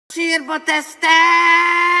Sírba tesztek!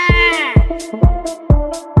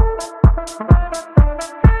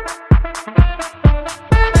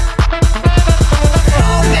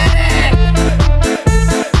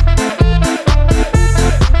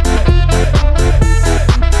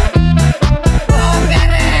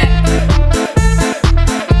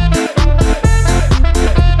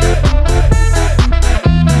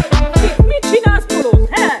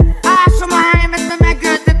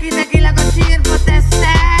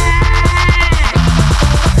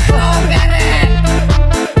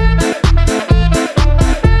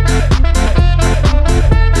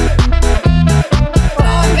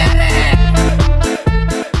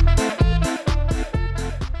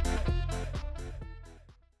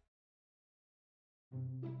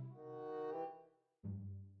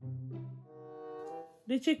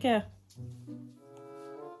 Ricsike!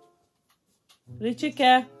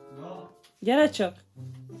 Ricsike! Gyere csak!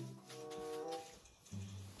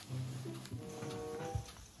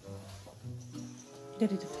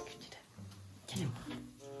 Gyere ide, feküdj ide! Gyere már!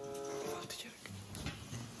 Hát, gyerek!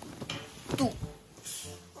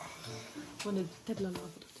 Van egy, tedd le a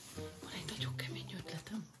lábadat. Van egy nagyon kemény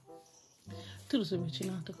ötletem. Tudod, hogy mit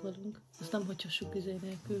csináltak velünk? Azt nem hagyhassuk izé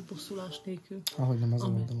nélkül, bosszulás nélkül. Ahogy nem az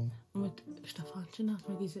mondom. Amit Stefán csinált,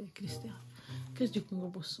 meg izé Krisztián. Kezdjük meg a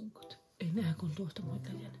bosszunkat. Én elgondoltam, hogy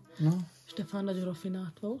legyen. Na? Stefán nagyon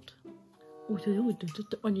rafinált volt, úgyhogy úgy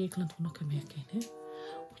döntött, annyiék lent vannak emélkénél,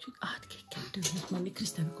 úgyhogy át kell kettőnek menni.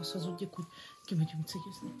 Krisztiánnak azt hazudjuk, hogy kimegyünk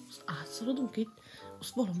cigizni. Azt átszaladunk itt,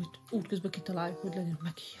 azt valamit útközben kitaláljuk, hogy legyen,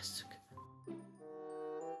 meghihesszük.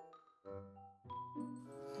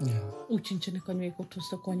 Ja. Úgy sincsenek anyuék, ott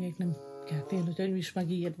hoztak anyuék, nem kell félni, hogy anyu is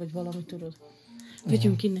megijed, vagy valami, tudod.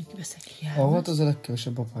 Vegyünk innen, veszek jelmet. Volt az a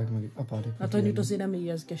legkevesebb apádik. Hát anyut azért nem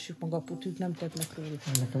ijeszgessük meg, aput, nem tettnek róla.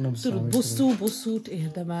 Nekem nem tudod, bosszút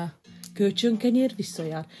érdemel. Kölcsönkenyér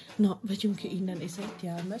visszajár. Na, vegyünk innen egy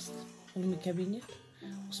jelmezt, valami keményet,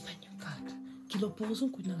 azt menjünk át.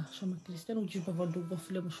 Kilapózunk, hogy ne lássam meg Krisztián, úgyis be van dugva a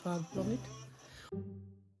fülem, most vág valamit.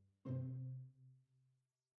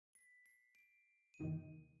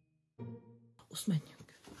 Azt menjünk.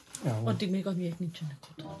 Ja, addig még annyiek nincsenek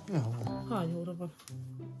oda. Ja. Hány óra van?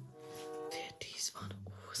 Fél 10 van.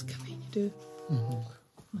 Ez kemény idő. Na,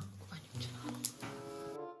 akkor menjünk csinálni.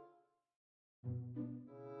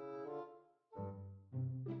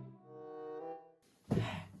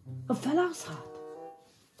 Ha felállsz hát?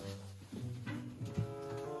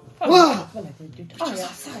 Veled együtt.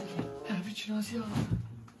 Hát mit csinálsz, Jana?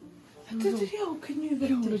 Hát ez jó könnyű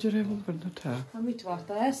vettél. Jó, de gyere, van benne te. Na mit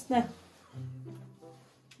vártál ezt? Ne?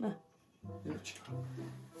 Ne. Jó, csinálom.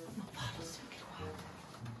 Na, válasszunk ki ruhát.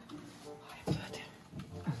 Hajj, földél.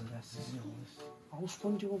 Ez lesz, ez jó lesz. Ahhoz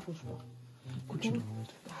pont jó posba.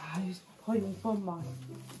 Kucsinálod. Hajjunk, van már.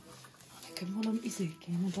 Nekem valami izé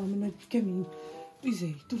kéne, valami nagy kemény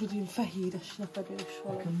izé. Tudod, ilyen fehéres lepedős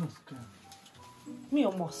valami. Nekem maszk kell. Mi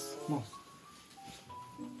a massz? Maszk.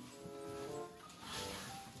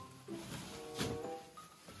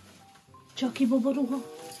 Csaki baba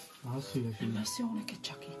ruha? Az hülyeség. Nem lesz jó neked,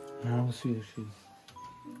 Csaki. Nem, az hülyeség.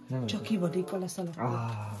 Csaki vadéka lesz a lapod.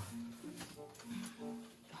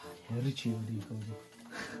 Ricsi vadéka vagyok.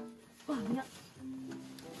 Várjál.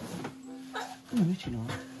 Na, mit csinál?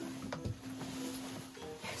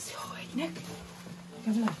 Ez jó egynek.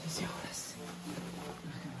 Nekem lehet, ez jó lesz.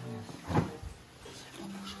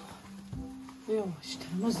 Jó,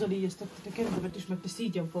 Istenem, azzal ígyeztettetek embert is, meg te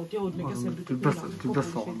szígyan volt, jó, hogy még eszembe jutott.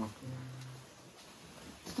 Beszólnak.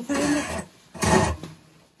 Azt a fejemre?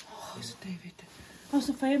 Ez a tévét. Az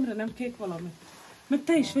a fejemre nem kék valami. Meg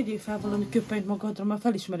te is vegyél fel valami köpenyt magadra, mert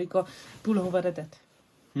felismerik a pulóveredet.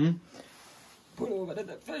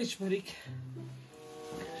 Pulóveredet felismerik.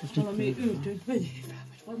 Valami öltönyt vegyél fel,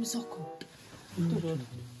 vagy valami szakot. Tudod?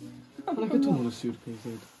 Neked van a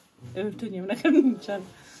szürkézed. Öltönyém nekem nincsen.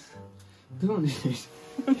 De van is.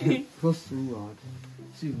 Hosszú ruhád.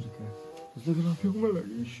 Szürke. Az legalább jó meleg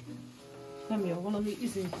is. Nem jó, valami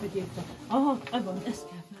izét vegyél fel. Aha, ebben, ezt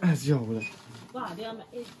kell fel. Ez jó lesz. Várjál,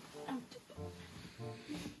 mert én nem tudom.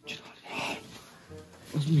 Csinálj.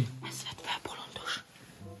 Az mi? Ez vett fel, bolondos.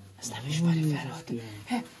 Ez nem ismeri fel rajta.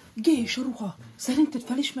 He, gés a ruha. Szerinted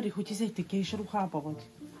felismeri, hogy izét gés a ruhába vagy?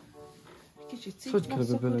 Kicsit szép. Hogy kell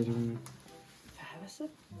ebbe belegyújni? Felveszed?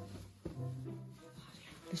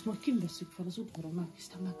 Ezt majd kinvesszük fel az udvaron, meg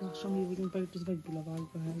aztán meglássam, mi vagyunk beütözve, egyből a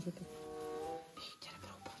vágba a helyzetet. Így, gyere,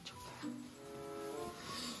 próbáljuk fel.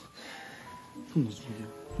 Az ugye.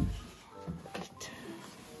 Itt.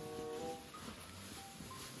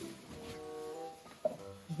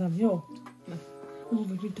 Ez nem jó? Nem. Úgy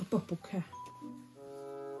vagy, mint a papok, he?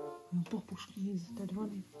 A papos nézeted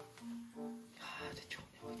van itt. Hát, de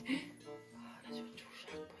csúnya vagy. Nagyon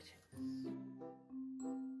csúság vagy.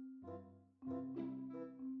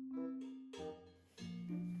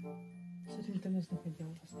 Szerintem ez neked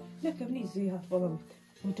jó lesz. Nekem nézzél hát valamit,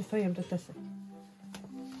 amit a fejemre teszek.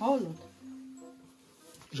 Hallod?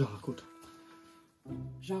 Zsákot.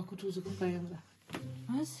 Zsákot húzok a fejemre.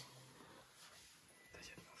 Az?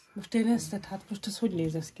 Most én ezt tett, hát most ez hogy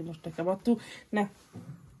néz ki most nekem? Attól, ne.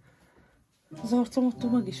 Az arcom attól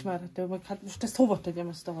megismerhető, meg hát most ezt hova tegyem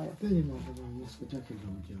ezt a hajat? Tegyem már valami, azt mondják, hogy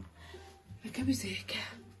lódja. Nekem izé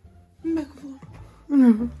kell. Megvan.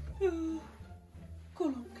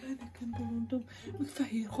 Kalom kell nekem, bolondom. Meg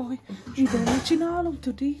fehér haj. Ide csinálom,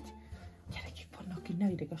 tudod így? Gyerekek vannak így,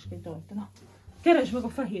 ne idegeskedj rajta, na. Keresd meg a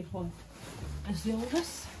fehér hajt. Ez jó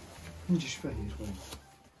lesz? Úgyis fehér haj.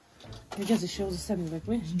 Még ez is jó, az a szemüveg,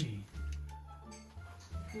 mi? Mi?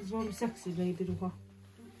 Ez valami szexi lady ruha.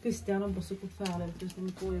 Krisztián abba szokott felöltözni,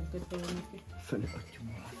 amikor olyan kedvelő neki. Felőadjunk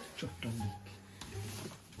alát, csattannék.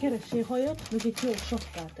 Keressél hajat, meg egy jó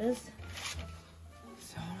sapkát, ez.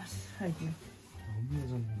 Szóval lesz, hegynek. Mi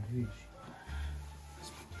az, ami hűs?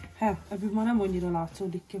 Ebből már nem annyira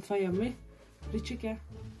látszódik ki a fejem, mi? Ricsike?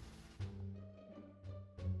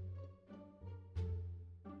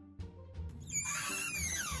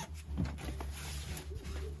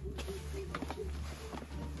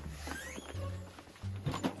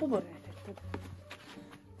 Hova rejtetted?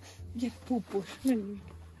 Gyere, púpos, menjünk.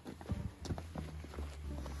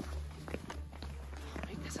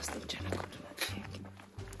 Még ez azt nincsenek a tulajdonság.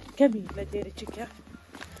 Kemény legyél, Ricsike.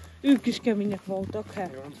 Ők is kemények voltak,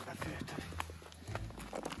 hát. Jó, beféltem.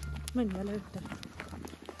 Menj előtte.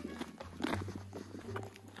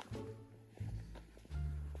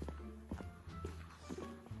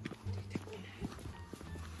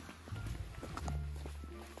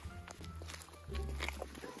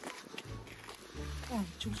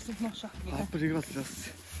 Elcsúsztok ma sárga. Hát pedig az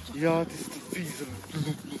lesz. Ja, tiszta víz,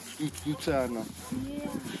 lucerna.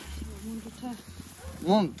 Jó mondod, hát.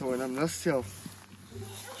 Mondta, hogy nem lesz jó.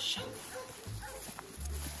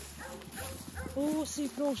 Ó,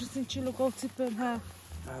 szép rózsaszín csillogó cipőm, hát.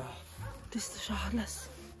 Tiszta sár lesz.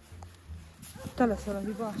 Te leszel a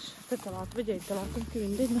hibás. Te talált, vagy én találtam ki,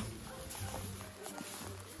 mindegy, na.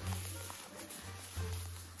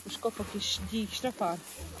 Most kap a kis gyík Stefán.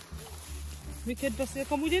 Miket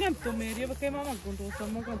beszélek? Amúgy én nem tudom miért jövök, én már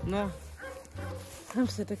meggondoltam magam. Na. Nem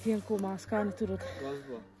szeretek ilyenkor mászkálni, tudod.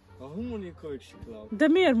 Gazba. A humonika is siklál. De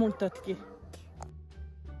miért mondtad ki?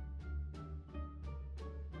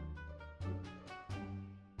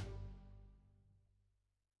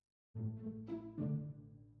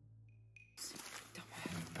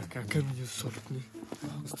 Be kell keményen szorítni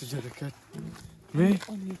azt a gyereket. Mi?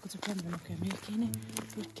 Anyjuk azok nem vannak-e még kéne?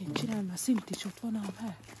 Úgy kell csinálni, mert szint is ott van ám,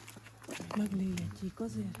 hát. Megléljegyik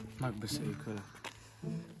azért. Megbeszéljük vele.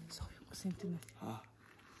 Szóljunk a szintinek.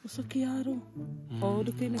 Az a kijáró?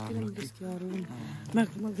 Hallod, én neki nem lesz kijáró.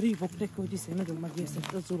 Meg rívok neki, hogy iszé nagyon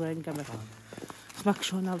megérzett az ura engemet. Azt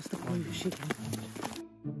megsajnál azt a könyvűséget.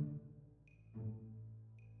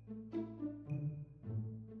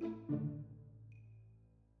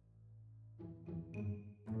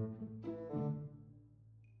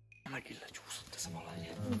 Megint lecsúszott ez valami.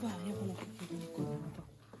 Várja valaki, hogy mondjuk a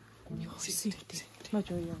jó, szinti.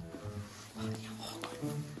 Nagyon jó. Várja, hallgat.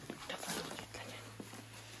 De valahogy itt legyen.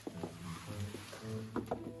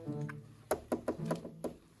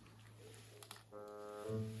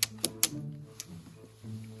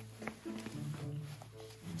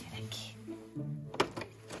 Gyere ki.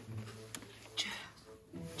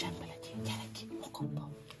 Csendben legyél, gyere ki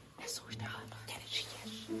magamban. Ne szólj, ne hallgat, gyere,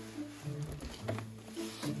 siess.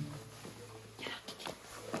 Gyere ki.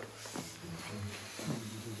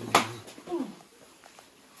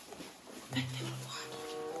 Vettél a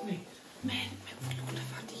ruhádot? Miért? Meg vagyok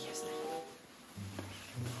lefárt éhezni.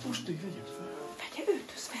 Most ő vegyek fel. Vegye,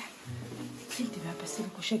 öltöz fel. Szintivel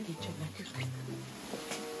beszélünk, hogy segítsen nekünk.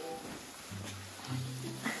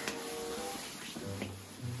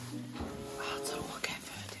 Átszalóval kell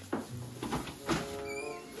földön.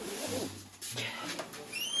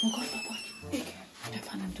 Magadba vagy? Igen.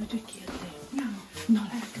 Stefán nem tudja, hogy kijöttél. Nem. Na,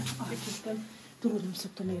 lelkem, elkezdtem. Tudod, nem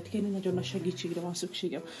szoktam ilyet kérni, nagyon nagy segítségre van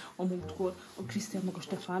szükségem. A múltkor a Krisztián meg a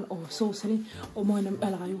Stefán, a szó szerint, majdnem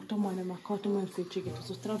elájultam, majdnem meghaltam, olyan féltséget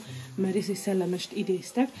hozott rám, mert egy szellemest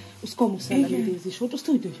idéztek, az kamu szellemidézés volt, azt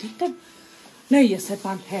úgy döntöttem, ne ijeszed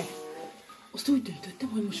már, azt úgy döntöttem,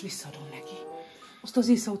 hogy most visszaadom neki. Azt az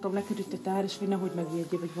észreadtam neked, hogy te társ, vagy nehogy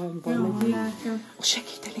megijedjél, vagy valami legyél. Azt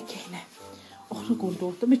segíteni kéne. Arra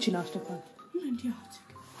gondoltam, mit csinál Stefán? Ment játszik.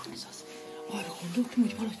 Ez az. Arra gondoltam,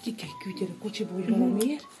 hogy valahogy ki kell küldjen a kocsiba, hogy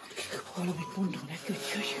valamiért. Valamit mondom neki, hogy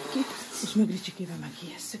jöjjünk ki, most meg Ricsikével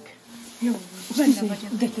megijesszük. Jó, benne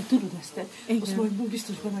vagyok. De te tudod ezt, azt majd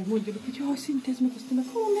biztos megmondjuk, hogy jaj, szintéz meg, azt meg,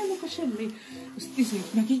 nem akar semmi. Azt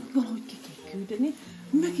izéljük meg így valahogy ki kell küldeni,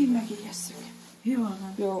 megint megijesszük. Jó.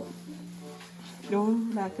 Jó. Jó,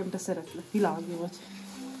 lelkem, de szeretlek, világos vagy.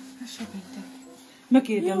 Segítek.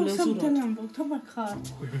 Megérdem le az urat. Jó, nem volt, ha meghalt.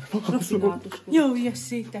 Rafináltoskodj. Jó,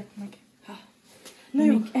 ijesszétek meg. Na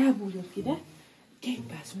jó, elbújok ide, 2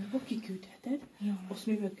 perc múlva kiküldheted, Jó. azt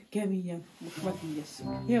mi meg keményen most megijesszük.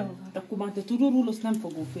 Jó. De akkor már te tudod róla, azt nem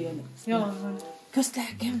fogom félni. Jó van. Kösz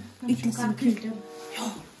lelkem, Nem itt soká leszünk. küldöm. Jó,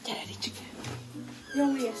 gyere Ricsike.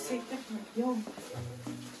 Jó, ijesszétek meg. Jó.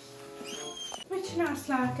 Mit csinálsz,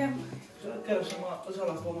 lelkem? Keresem az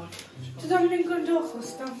alapomat. Tudom, min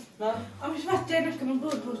gondolkoztam. Na? Amit vettél nekem a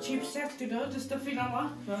borbó chipset, tudod, ezt a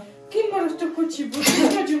finomat. Na? Kimaradt a kocsiból,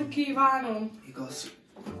 nagyon kívánom. Igaz.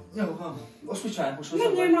 Jó, van. Most mit csinálják most?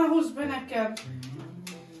 Menjél már, hozd be nekem.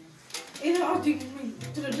 Én addig,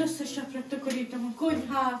 tudod, összesepre takarítom a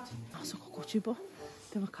konyhát. Azok a kocsiba,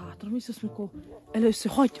 te meg hátra mész, azt mikor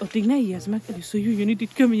először hagyd, addig ne ijeszd meg, először jöjjön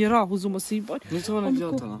itt keményen ráhúzom a szívbagy. Mit van egy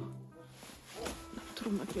gyaltala? Nem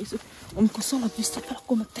tudom, megnézzük. Amikor szalad vissza fel,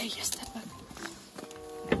 akkor meg te ijeszted meg.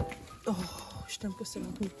 Isten, köszönöm,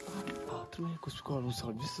 hogy Hátra megyek, azt mikor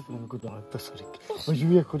szalad visszafele, amikor oda beszarik. Vagy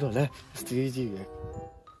üljek oda le, ezt így hívják.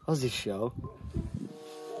 Az is jó.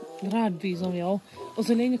 rád bízom, jó? Az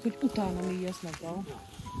a lényeg, hogy utána mi ijesz meg, jó?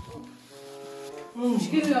 Most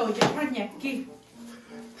kívül, hogy menjek ki.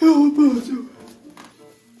 Jó, bácsú.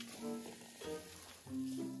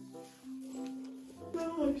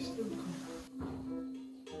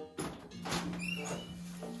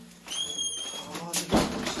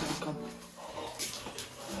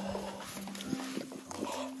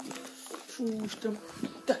 Fú, Isten,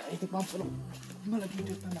 terejtek már fel a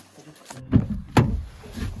melegítőt, nem megfogod.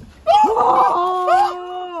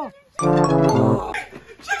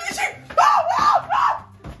 Segítség!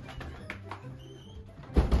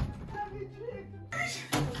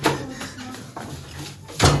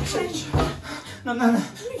 Nem.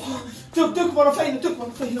 Tök van a fején,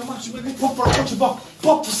 a másik meg egy papra a kocsiba.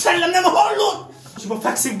 Pap, szellem, nem hallod? A kocsiba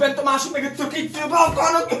fekszik bent, a másik meg egy tök itt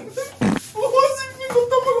akarnak. Hozzá,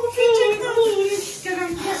 nyugodtam magam a figyelni. Istenem,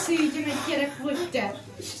 ne szégyen, egy gyerek vagy te.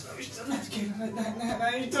 Isten, ne kérem,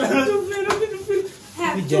 ne, így tőlem.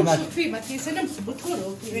 Hát, túl sok filmet nézve, nem szabad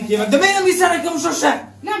horrorfilmet. Vigyél meg, de miért nem hiszel nekem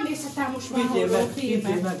sose? Nem nézhetál most már Vigyél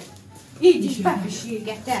horrorfilmet. meg. Így is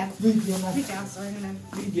bepiségetem. Vigyél meg. Vigyázzal, nem.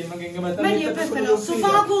 Vigyél meg engemet. Menjél befele a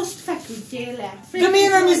szobába, azt feküdjél le. De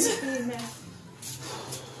miért nem hisz?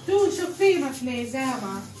 Túl sok filmet nézel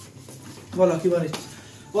már. Valaki van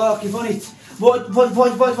itt.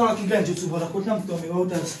 Vagy valaki genjutsuba rakott, nem tudom mi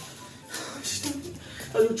volt ez. Isten,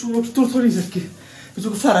 nagyon csúnya, tudod, hogy nézett ki?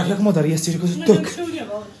 Azok a felrágják a madarijesztések, az a Nagyon tök. csúnya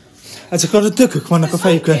volt. Ezek a tökök vannak a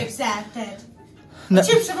fejükön. Ezt hogy képzelted? A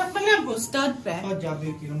chipsokat meg nem hoztad be. Adjál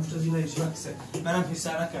békére, most az ide is megszeg, mert nem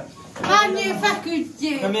hiszel nekem. Menjél,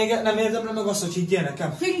 feküdjél. Nem érdemlem meg azt, hogy higgyél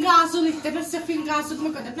nekem. Fingázol itt, te összefingázod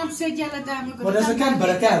magadat, nem szégyelled el magadat. Majd ezek nem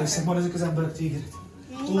emberek, menjél. elviszek majd ezek az emberek téged.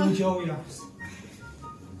 Úgy jó jársz.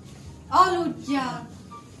 Aludjál.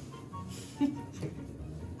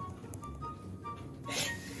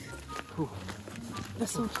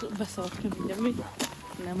 Beszart könnyen, mi?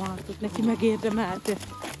 Nem ártott neki, megérdemelte.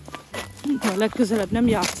 Ha legközelebb nem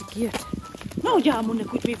játszik ilyet. Nehogy elmond neki,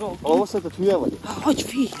 hogy mi van. Ahhoz szerinted hülye vagy? Hagyj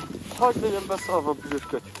figyelj! Hagyd legyen beszarva a büdös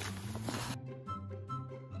köty.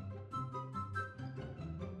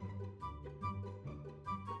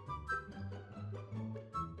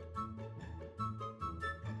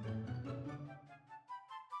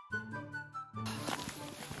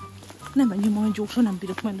 Nem menj majd gyorsan, nem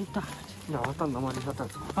bírok menni utána. Ja, hát Anna már is,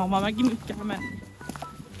 hát Ha már megint úgy kell menni.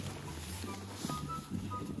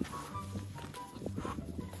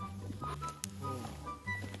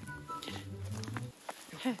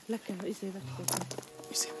 Le kell vetközni.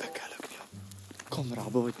 Izébe kell lökni a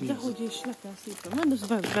kamerába, vagy mi az? Dehogy is, le kell szépen menni,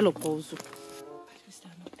 azt belopózzuk.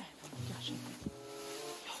 Krisztián, elmondjál.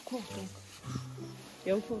 Jók voltunk.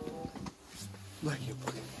 Jók voltunk.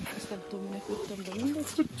 Legjobbak. Ezt nem tudom, minek jöttem, de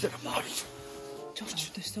mindegy. Gyere már is! Csak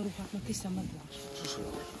most össze a ruhát, mert tisztán megláss.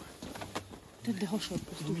 Tedd, de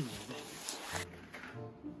hasonlóztunk.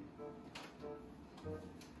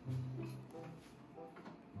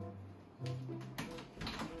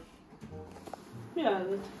 Mi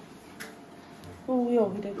állít? Ó,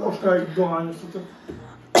 jó hideg. Oskáig dohányoztatok.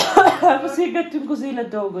 Elbeszélgettünk az élet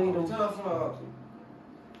dolgairól.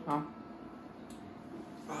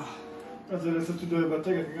 Ezzel ezt a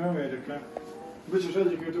tüdőbetegek nem érdekel. Biztos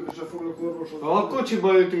egyikőtök sem foglak orvoshoz. Ha a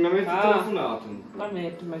kocsiba ültünk, nem értünk telefonáltunk? Nem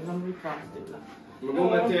értünk meg, nem mit vársz tőle. Meg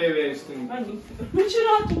hol tévéztünk. Menjünk. Mit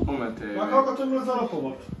csináltunk? Hol tévé? Meghallgatom az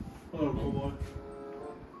alapomat. Nagyon komoly.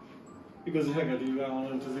 Igazi hegedűvel van,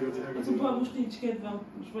 nem az igazi hegedűvel. Szóval most nincs kedvem.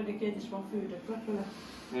 Most megyek egy is van főrök lefele.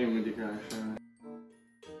 Én megyek el sem.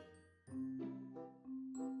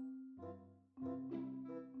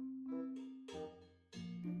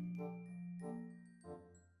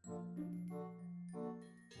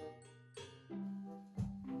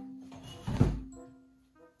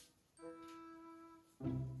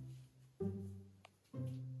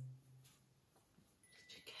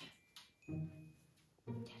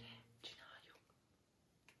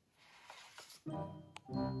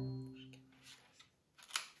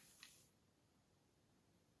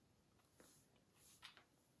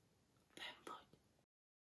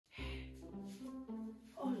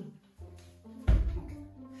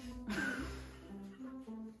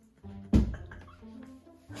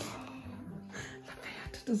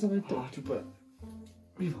 Az ajtó.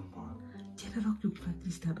 Mi van már? Gyere, rakjuk fel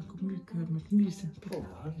Krisztának a műkörmet, műszempillát.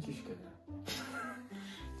 Hova? Nincs is kell.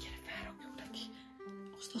 Gyere, felrakjuk neki.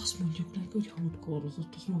 Azt mondjuk neki, hogy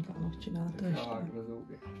hódkórozott, azt magának csinálta este. Vágó az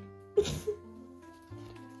ógás.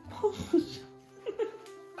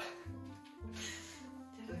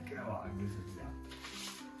 Gyere, kell vágni az ógás.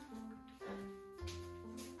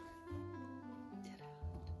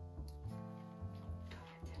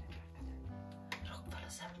 Rakd fel a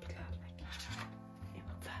szempillát neki. Én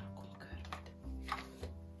meg felrakom a körmet.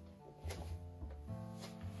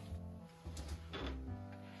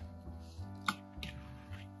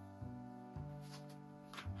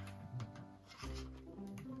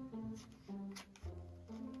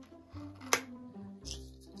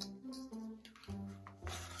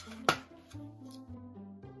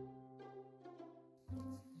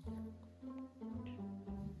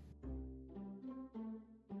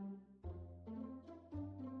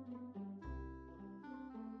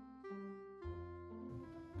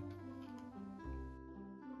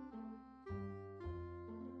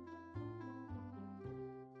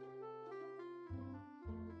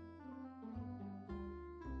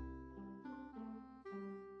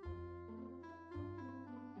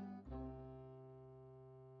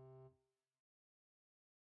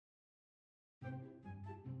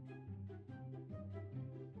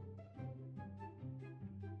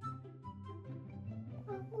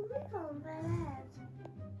 Akkor mi van veled?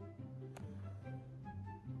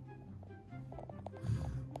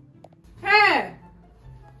 Hé!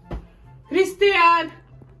 Krisztián!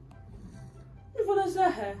 Mi van az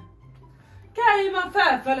ehe? Kelj már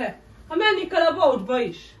felfele! Ha menni kell a boltba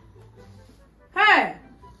is! Hé!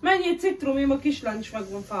 Menj egy citromim, a kislány is meg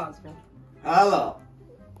van fázva. Hála!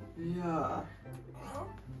 Ja.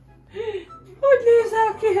 Hogy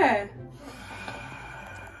nézel ki, hé?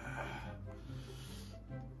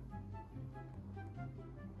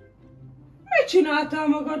 Mit csináltál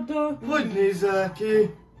magaddal? Hogy nézel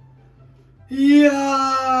ki? Ja!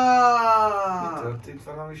 Mi történt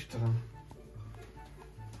velem, Istenem?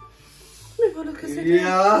 Mi van a kezedben?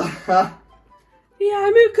 Ja! Jaj,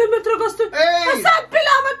 működmet ragasztod! Hey! A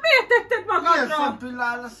szempillámat miért tetted Milyen magadra?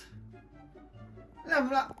 szempillál lesz?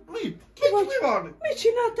 Nem lá... Mit? vagy? Mi van? Mit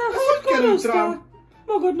csináltál? Hogy került Hódkoroztál? rám?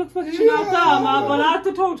 Magadnak megcsináltál Ja! álmában,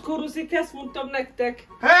 látod, hódkorozik, ezt mondtam nektek.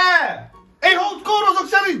 Hé! Én hódkórozok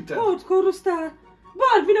szerintem? Hódkoroztál?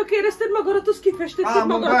 Barbinak érezted magadat, azt kifestetted Álmon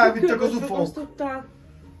magadat, beelvittek az ufók. ragasztottál.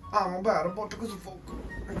 Álmon beárapoltak az ufók.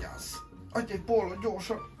 Anyász. Adj egy pólót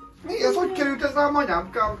gyorsan. Mi ez? Hogy került ez rám,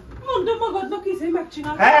 anyámkám? Mondom magadnak,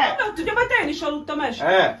 megcsináltál. He! Nem tudja, mert én is aludtam este.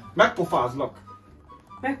 Hé! Megpofázlak.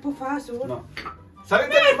 Megpofázol? Na.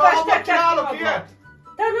 Szerintem Miért én valahol festetted ki csinálok magad? ilyet?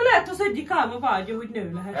 Tehát lehet az egyik álma vágya, hogy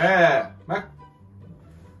nő lehet. Hé! Meg...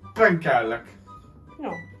 Prankellek. No.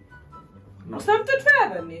 Na. Azt nem tud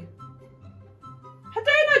felvenni? Hát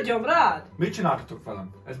én adjam rád. Mit csináltatok velem?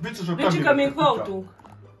 Ez biztos, hogy Mi csak amíg kutya. voltunk.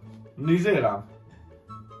 Nézzél rám.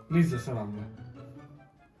 Nézzél szemembe.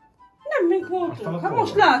 Nem mink Aztán voltunk. a Hát korban.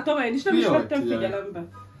 most látom én is, nem is Jaj, vettem tiéd. figyelembe.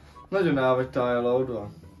 Nagyon el vagy tájálódva.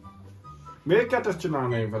 Miért kellett ezt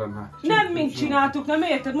csinálni én velem hát? Nem mink csináltuk, nem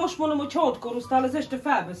érted? Most mondom, hogy hódkoroztál, az este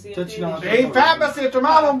felbeszéltél. Te csinálod. Én felbeszéltem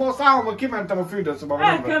álomból számomból, kimentem a fürdőszobába.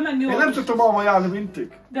 El kell menni Én orvos. nem tudtam alma járni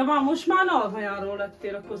mintig. De már most már almajáról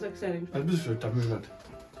lettél akkor ezek szerint. Ez biztos, hogy te műved.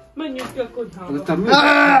 Menjünk ki a konyhába. Te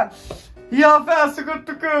műved. Ja, felszökött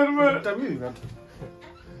a körmöd. Te műved.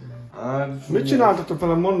 Mit csináltatok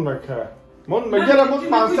velem? Mondd meg, he. Mondd meg, gyere most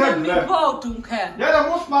már szedd le. Nem voltunk, he. Gyere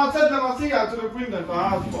most már szedd le, már szigáltodok mindent a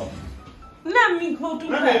házban. Nem mink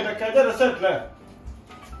voltunk, Nem he. érdekel, gyere szedd le.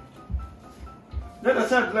 Gyere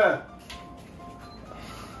szedd le.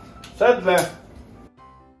 Szedd le!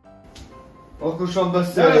 Okosan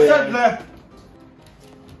beszélj! Gyere, szedd le!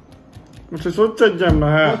 Most ezt hogy szedjem le,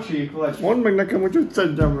 he? Bocsik vagy. Mondd meg nekem, hogy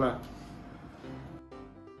szedjem le.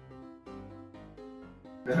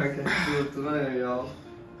 Gyerekek, nagyon jó.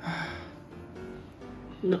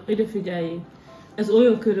 Na, ide figyelj! Ez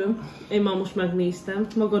olyan köröm, én már most megnéztem,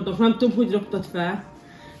 magadnak nem tudom, hogy raktad fel.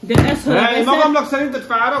 De ez ha Én magamnak szerinted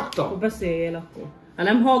felraktam? Akkor beszéljél akkor. Hát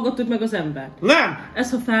nem hallgatod meg az embert. Nem!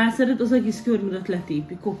 Ez ha felszeded, az egész körmödet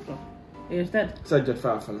letépi, kopra. Érted? Szedjed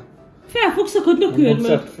felfele. Fel fog szakadni a körmöd.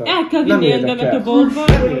 szedd fel. El kell Nem vinni engem érdekel. a boltba,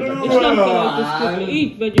 és nem kell öltözködni.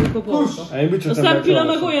 Így megyünk a boltba. Én mit A sem szempilla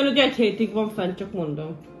meg olyan, hogy 1 hétig van fent, csak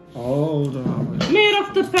mondom. Ó, de Miért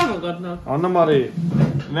raktad fel magadnak? Anna Mari,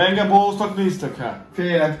 ne engem bohóztak néztek el.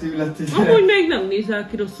 Félek tőled, Amúgy még nem nézel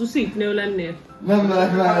ki rosszul, szép nő lennél. Nem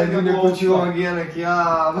merek már egy ünnepkocsival meg ilyenek,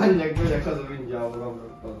 já, menjek haza mindjárt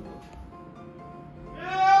magamnak.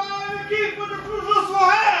 Jaj, kép vagyok rúzsaszva,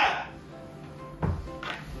 he!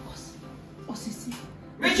 Azt hiszi.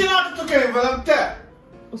 Mit csináltatok én velem, te?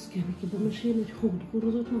 Azt kell neki bemesélni, hogy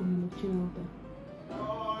hódkorozott mamának csinálta.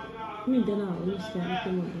 Minden állam, azt kell neki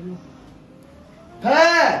mondani.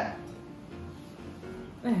 He!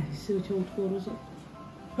 Elhiszi, hogy hódkorozott.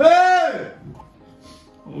 He!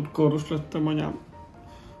 Útkoros lettem, anyám.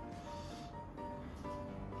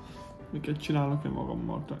 Miket csinálok én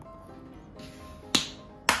magammal, te?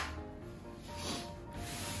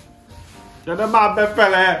 Gyere már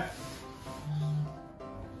befele!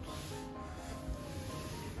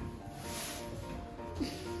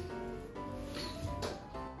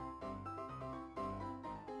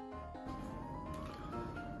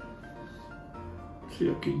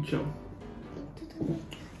 Szia, kincsem! Tudod, mit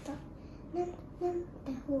csináltak? Nem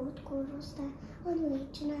te hódkoroztál,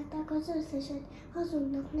 anyuék csinálták az összeset,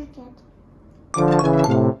 hazudnak neked.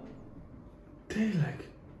 Tényleg?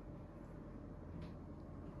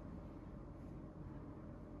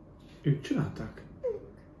 Ők csinálták?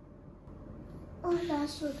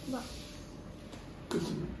 Adásodba.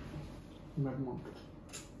 Köszönöm. Megmondtad.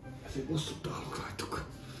 Ezért bosszút állok rajtuk.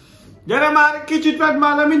 Gyere már, kicsit vedd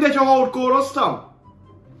már le, mindegy, ha hódkóroztam!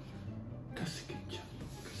 Köszi, kincsem.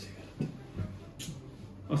 Köszi.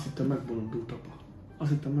 Azt hittem megbolondult, apa. Azt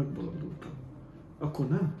hittem megbolondultam. Akkor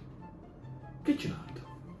nem? Ki csinálta?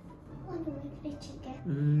 Anyuék Ricsike.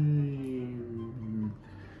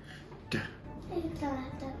 Te. Ők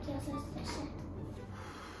találták ki az összeset.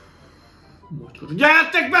 Mocskos.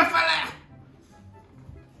 Gyertek befele!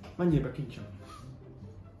 Menjél be, kincsem.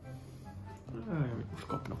 Most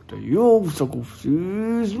kapnak te jó szagú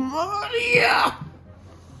szűz, Mária!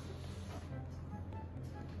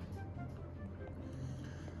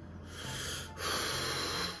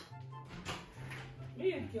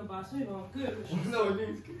 Miért kiabálsz, hogy van a körös? Nehogy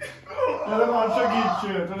néz ki. Gyere már,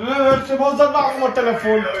 segítsél! Ne öltsem hozzá, vágom a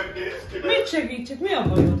telefont! Mit segítsek? Mi a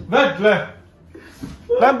bajod? Vedd le!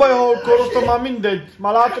 Nem baj, ahol koroztam, már mindegy.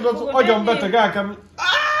 Már látod, az agyam beteg, el kell...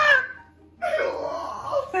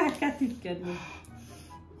 Fel kell titkedni.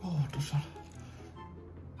 Óvatosan.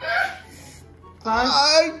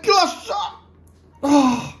 Áj, lassan!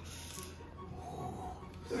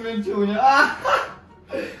 Mint csúnya.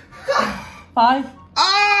 Fáj?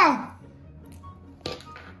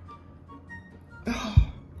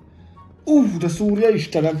 De szúrja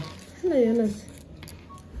Istenem! Lejön ez.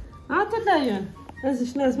 Hát, lejön. Ez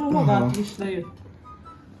is ez már magától is lejött.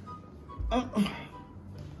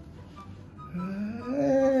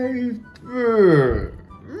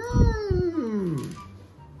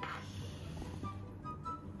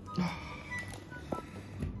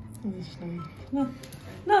 Ez is lejött.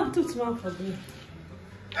 Na, tudsz már fogni.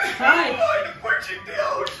 Fáj!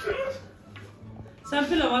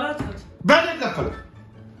 Szempilla maradhat? Benned lefelé!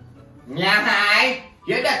 Nyáj!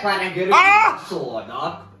 Jöttek már neki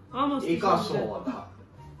szólnak. Igazolnak.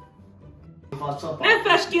 Ne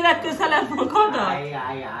fess ki legközelebb magadat!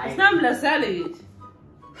 Ez nem lesz elég.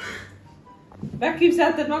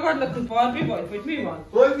 Megképzelted magadnak, hogy Barbie vagy mi van?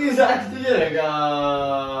 Hogy nézek ki, gyerek?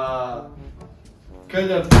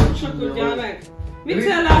 Kegyetlen Sakodjál meg!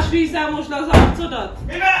 Micellás vízzel most le az arcodat?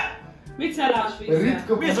 Mire? Micellás vízzel.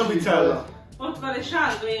 Ritka. Mi ez a micella? Ott van egy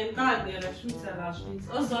sárga ilyen gardnieres micellás víz.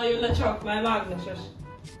 Azzal jön le csak, mert mágneses.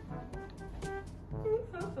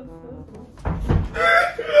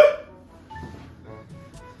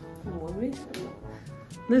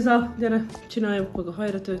 Liza, gyere, csináljuk meg a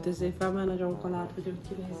hajra, töltözzél fel, mert nagyon kalád vagyok,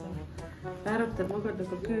 kinézem. Ráraktad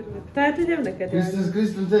magadnak a körülök. Tehát egyem neked jár.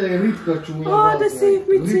 Krisztián, tényleg ritka csúnya. De szép,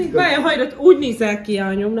 mit szép. Várj a hajrat, úgy nézel ki,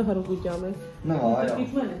 ányom, ne haragudjál meg. Nem álljam.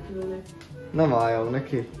 Itt menekülnek. Nem álljam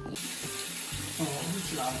neki.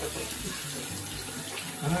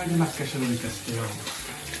 Elég megkeseredik ezt a javot.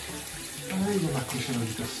 Elég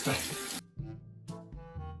megkeseredik ezt a...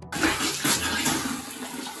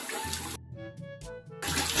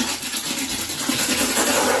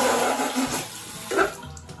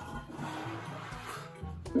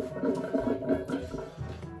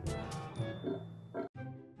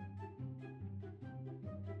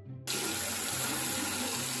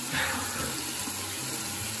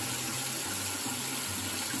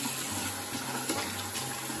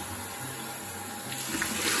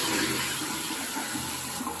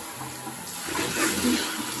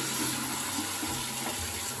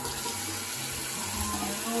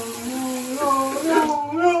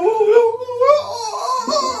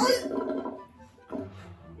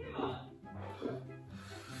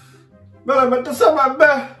 Belement a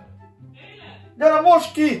szemembe! Gyere,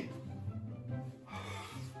 most ki!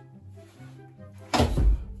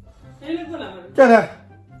 Tényleg belement? Gyere!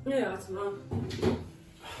 Mi játszom?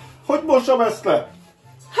 Hogy mossam ezt le?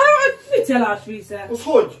 Hát, viccelás vízzel. Az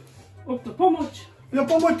hogy? Ott a pomocs. Ja,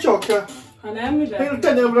 pomocs csak? Ha nem, mivel? Én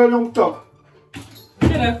tenyemre nyomtam.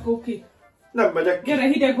 Gyere akkor ki. Nem megyek. Gyere,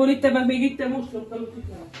 hideg van itt, meg még itt most loptam itt.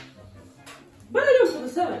 Belenyomtad a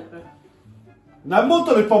szemedbe. Nem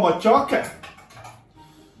mondtad, hogy pomocs csak?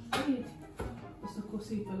 Így. Ezt akkor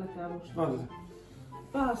szépen le kell most.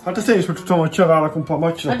 Hát ezt én is meg tudtam, hogy csinálok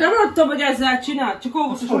pomocsra. Hát nem mondtam, hogy ezzel csinál, csak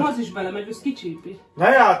óvatosan az is belemegy, az kicsípi. Ne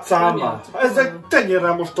játsszál Nem már! játszom. Ezzel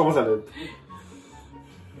tenyérrel mostam az előbb.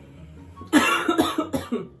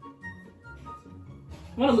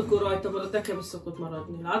 Valamikor rajta van, nekem is szokott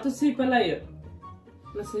maradni. Látod, szépen lejön?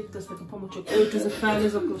 Lesz itt tesznek a pamocsok. Öltözök fel,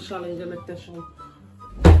 ez akkor salényre megtesem.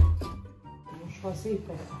 Most van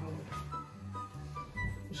szépen.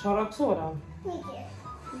 És haragszol rám? Igen.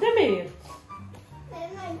 De miért?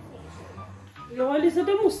 Mert nem Jaj, Liza,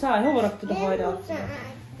 de muszáj. Hova raktad a hajrát?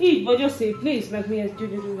 Így vagy, a szép. Nézd meg, milyen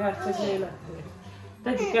gyönyörű hercegnő lettél.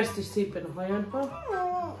 Tegyük ezt is szépen a hajadba.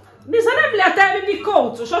 Liza, nem lehet elvinni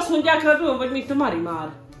kócos. Azt mondják rá róla, vagy mint a Marimár.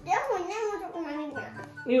 De hogy nem mondok már.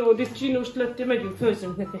 Jó, de csinos lettél, megyünk,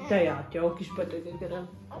 főzünk neked teját, jó, kis betegegeren.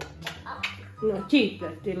 Na, csíp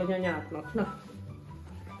lettél a anyádnak, na.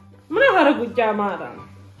 Ma ne haragudjál már rám.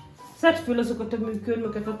 Szedd föl azokat a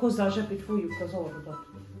műkörmöket, vagy hozzá a zsepit, fújjuk az orrodat.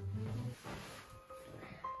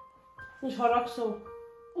 És haragszol?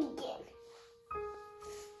 Igen.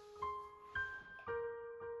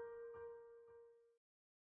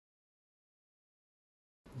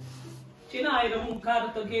 Csinálj a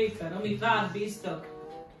munkádat a gépen, amit rád bíztak.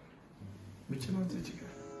 Mit csinálsz, Vicsike?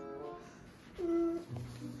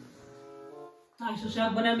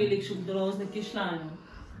 Társaságban nem illik sugdolózni, kislányom.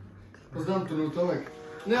 Az nem tanulta meg.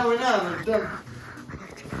 Nem, hogy elmentem.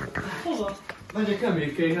 Hova? Megyek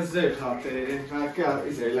Emilkéhez zöld háttérére, mert kell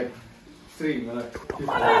izéleg streamelek.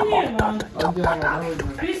 Hát nyilván. Adjál már, hogy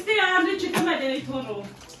meg. Krisztián, Ricsika megyen itthonról.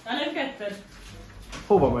 Elengedted?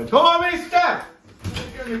 Hova megy? Hova mész te?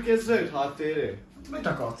 Megyek Emilkéhez zöld háttérére. Mit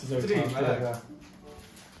akarsz zöld háttérére?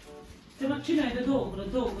 Te meg csinálj a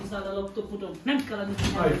dolgodat, dolgozzál a laptopodon. Nem kell adni Állj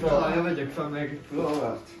csinálni. fel, állj, vegyek fel még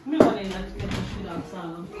flavát. Mi van én egy kedves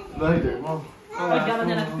világszállam? De hideg van. Adjál a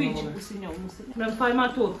gyerek, pincsik puszi nyommuszi. Nem fáj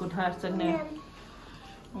már torkod, hercegnél.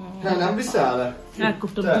 Hát nem viszel le?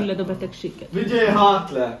 Elkaptam Te. tőled a betegséget. Vigyél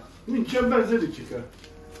hát le! Nincs jobb benzin, Vicsike.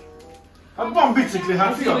 Hát van bicikli,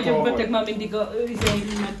 hát Azért vagyok fiatal beteg vagy. már mindig a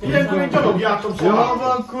izéimet. Ilyenkor én gyalogjátom szóval. Jól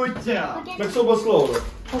van, kutya! Meg szobaszlóra.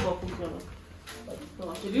 Hova futjanak?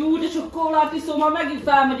 Jó, de sok kólát iszom, már megint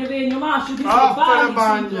felmegy a vérnyomás, hogy Fele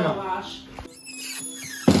bánja.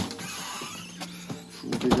 Fú,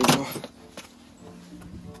 vigyorba.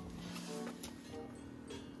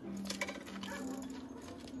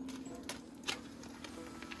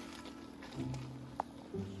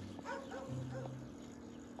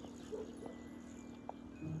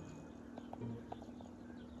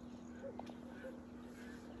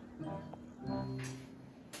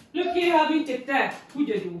 Lökjél el, mint egy te! Úgy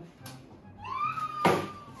agyú!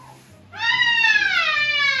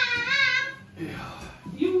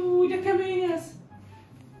 Jú, de kemény ez!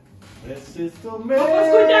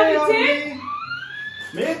 Kapaszkodjál, Vici!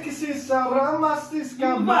 Miért kiszíszál rám azt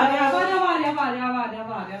iszkám? Várjál!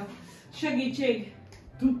 Segítség!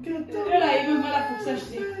 Ölelj meg, mert le fogsz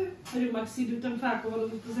esni. Nagyon megszídültem,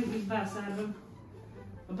 felkavarodott az egész belszervem.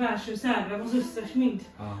 A belső szervem, az összes mind.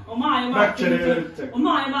 A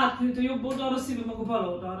májam átkerült a jobb oldalra, a szívem meg a bal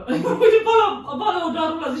oldalra. A bal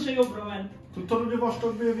oldalról az is a jobbra ment. Tudtad, hogy a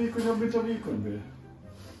vastag bél vékonyabb, mint a vékony bél?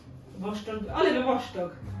 Vastag, eleve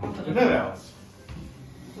vastag. Neve az.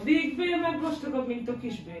 A végbél meg vastagabb, mint a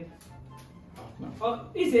kisbél.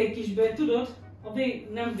 A kisbél, tudod?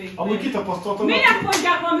 Nem végig. Amúgy kitapasztaltam. Minek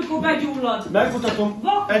mondják, amikor begyullad? Megmutatom,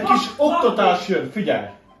 egy kis oktatás jön, figyelj!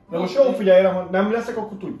 De most jó figyelj, ha nem leszek,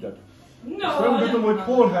 akkor tudjad. Azt megmutatom, hogy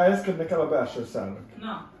hol helyezkednek el a belső szárnak.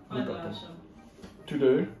 Na, hagyd lássam.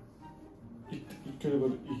 Tüdő. Itt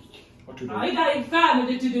körülbelül így. A tüdő. Idáig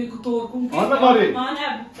felmegy a tüdők a torkunk. Anna Mari!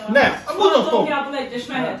 Nem! Mutatom! Torkjából egyes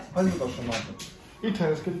mehet. Hadd mutassam már. Itt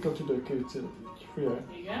helyezkedik a tüdő két célet így. Figyelj.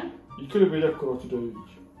 Igen. Így körülbelül ekkora a tüdő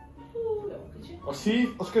így. A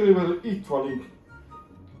szív, az körülbelül itt van így.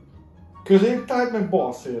 Középtájt meg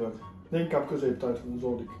bal széled. De inkább középtájt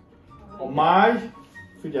húzódik. A máj,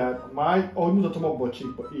 figyelj, a máj, ahogy mutatom abban a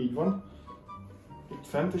csíkban, így van. Itt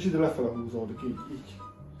fent, és ide lefele húzódik, így.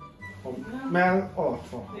 A mell alatt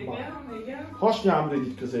van. Igen. Hasnyálmirigy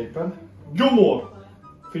itt középen. Gyomor!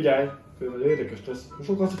 Figyelj, például érdekes lesz. Most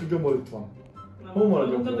sokan azt, hogy gyomor itt van. Hol van a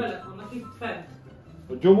gyomor? Vannak itt fent.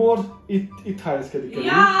 A gyomor itt helyezkedik el.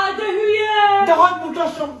 Jaj, de hülye! De hagyd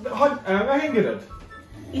mutassam, megengeded?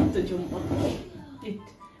 Itt a gyomor. Itt.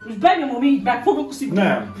 Most benyomom így, megfogok szintén.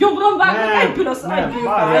 Nem. Gyomrom vágom, egyből az nem,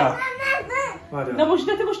 várjál. Na most,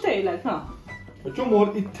 de te most tényleg, na. A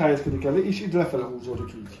gyomor itt helyezkedik el, és itt lefele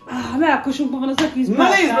húzódik így. Melkosunkban van az egész. Na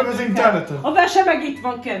nézd meg az interneten! A vese meg itt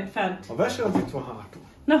van fent. A vese az itt van hátul.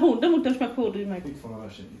 Na de mutasd meg, fordulj meg. Itt van a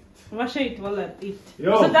vese itt. A vese itt van lett, itt.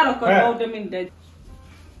 Jó. Az elakadva, de mindegy.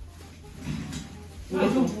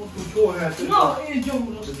 Hol helyezkedik? Na, és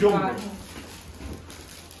gyomoros.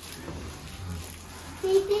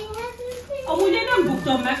 Amúgy én nem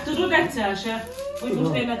buktam meg, tudod, egyszer se. Hogy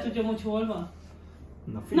most én ne tudjam, hogy hol van.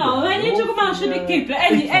 Na, menjünk csak a második képre.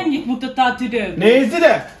 Ennyit mutattál tüdőn. Nézd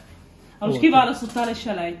ide! Most kiválasztottál egy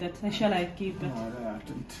selejtképet.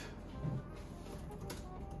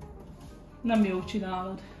 Nem jó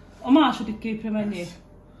csinálod. A második képre menjél.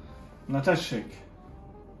 Na tessék.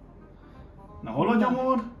 Na hol a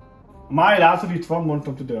gyomor? A máj látod, itt van,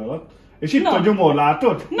 mondtam tüdő alatt. És itt a gyomor,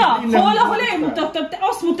 látod? Na, hol, ahol én mutattam, te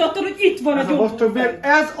azt mutattad, hogy itt van a gyomor.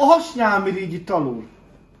 Ez a hasnyálmirigy itt alul.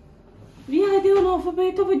 Jaj, de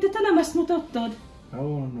analfabéta vagy, de te nem ezt mutattad.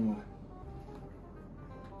 Jó, nem.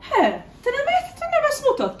 Te nem ezt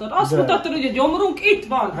mutattad. Azt mutattad, hogy a gyomrunk itt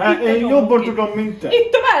van. Hát én jobban tudom, mint te.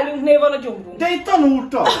 Itt a mellünknél van a gyomrunk. De itt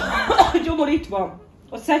tanultam. A gyomor itt van.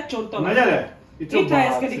 A szedcsonton. Na gyere! Itt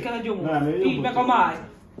helyezkedik el a gyomor. Így meg a máj.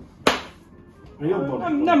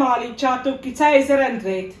 Nem állítsátok ki,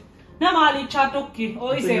 rendrét. Nem állítsátok ki,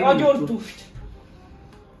 a gyomtust.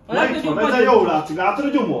 Ez a jól látszik, látod a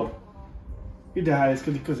gyomor? Ide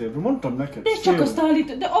helyezkedik középre, mondtam neked. De csak azt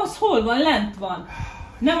állítod, de az hol van, lent van.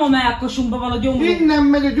 Nem a mellkosunkban van a gyomor. Innen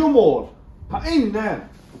megy a gyomor. Hát innen.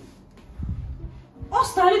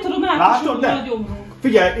 Azt állítod, a mellkosunkban van a gyomor.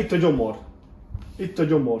 Figyelj, itt a gyomor. Itt a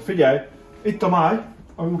gyomor, figyelj. Itt a máj,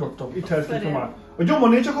 ahogy mutattam, itt helyezkedik a máj. A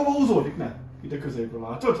gyomornél csak hova húzódik, ne? Ide középre,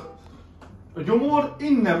 látod? A gyomor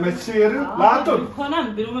innen megy szélről, látod? Ha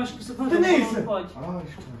nem bírom, esküszök, de nézd!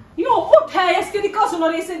 Jó, ott helyezkedik azon a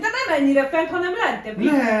részén, de nem ennyire fent, hanem lentebb.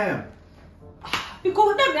 Nem!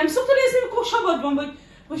 Mikor nem szoktad nézni, amikor savad van,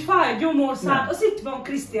 vagy fáj a gyomorszád, az itt van,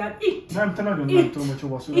 Krisztián, itt! Nem, te nagyon nem tudom, hogy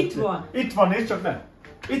hova születtél. Itt van. Itt van, nézd csak ne!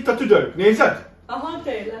 Itt a tüdő, nézed? Aha,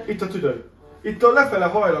 tényleg. Itt a tüdő. Itt a lefele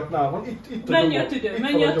hajlatnál van, itt a menj a tüdő,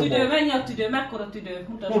 menj a tüdő, mekkora tüdő,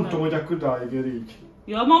 mutasd meg. Mondtam, hogy akkor odáig ér így.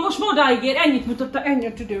 Ja, ma most odáig ér, ennyit mutatta, ennyi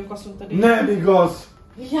a tüdőnk, azt mondtad. Nem igaz!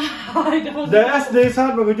 Jaj, de hazudós! De ezt nézd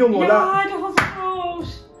hát meg a gyomor. Jaj, de hazudós!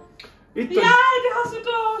 Jaj, de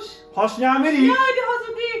hazudós! Hasnyálmirigy! Jaj, de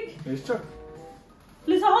hazudik! Nézd csak!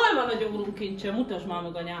 Liza, hol van a gyomrunk kincse? Mutasd már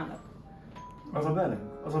meg anyának. Az a belünk,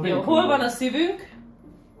 az a jó, hol van a szívünk?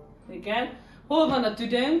 Igen. Hol van a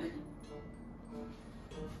tüdőnk?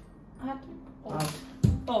 Hát,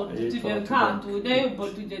 ott a tüdőnk hátul, de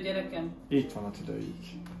jobban tudja a gyerekem. Itt van a tüdő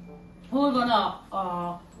így. Hol van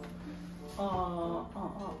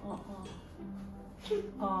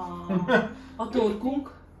a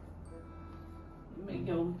torkunk? Még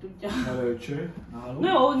jól tudja. Előcső, nálunk.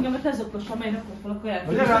 Na jó, igen, mert ez okos, ha melynek akkor akkor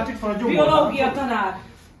elkezdjük. Gyere, hát itt van a gyomor. Biológia tanár.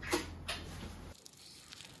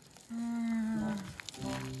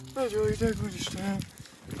 Nagyon ideg, úristen.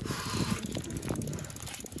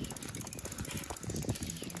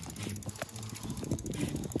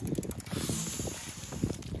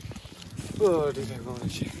 Úr, ideg van,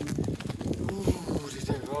 öcsém. Úr,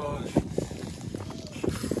 ideg van.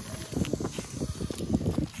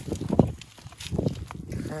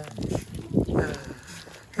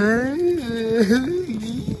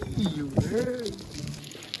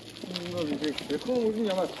 Na, ideg, akkor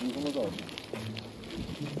mindjárt megfogom az agyat.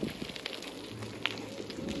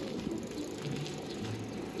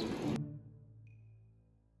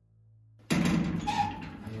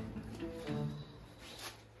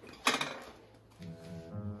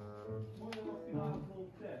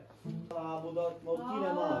 oda, ki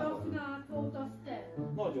nem áll. Rafinált volt az te.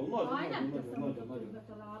 Nagyon.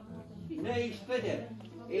 Ne is tegye!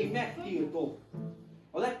 Én megtiltok.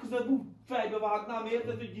 A legközelebb úgy fejbe vágnám,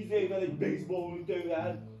 érted, hogy izével egy baseball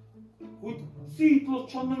ütővel. Hogy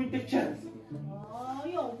szítlocsanna, mint egy cselesz.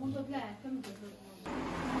 Jó, mondod, lehet, nem tudod.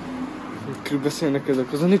 Mikről beszélnek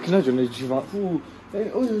ezek? Az a Niki nagyon egy zsivány. Fú,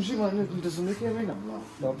 olyan zsivány, mint az a Niki, én még nem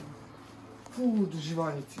láttam. Fú, de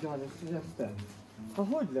zsiványi cigányok, figyelsz te? Ha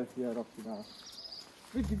hogy lett ilyen rafinál?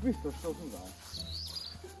 Mindig biztos sok udál.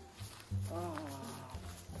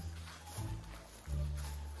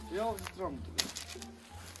 Ja, stram tudod.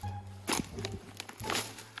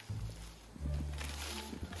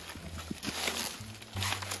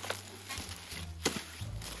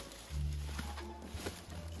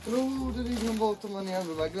 De így nem voltam a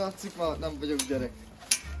nyelvben, meglátszik, már nem vagyok gyerek.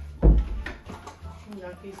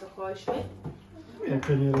 Mindjárt kész a kajsli. Milyen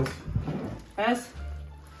kenyér ez? Ez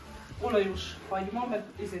olajos hagyma, meg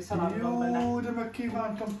szalámi van benne. Jó, de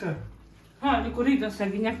megkívántam te. Hát, mikor régen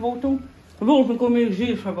szegények voltunk, volt, mikor még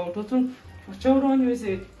zsírsa voltunk, a csauranyu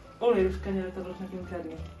olajos kenyeret adott nekünk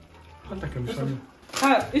enni. Hát nekem is annyi.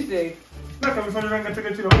 Hát, Nekem is annyi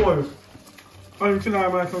rengeteget csinál olajos. Annyit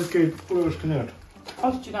csinálom már, hogy 2 olajos kenyeret.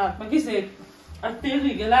 Azt csinált, meg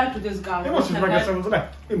tényleg lehet, hogy ez gáz Én lesz most is neked. megeszem,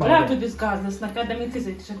 ne? Lehet, hogy ez gáz lesz neked, de mint is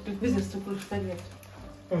ettünk vizes cukros kenyért.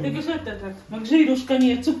 Mégis ettetek? Meg zsíros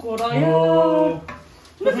kenyér cukorral, jaj!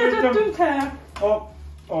 Miket ettünk el?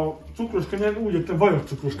 A cukros kenyér úgy ettem, vajos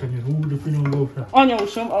cukros kenyér, de finom volt rá.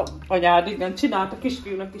 Anyósom, anyád igen, csinált a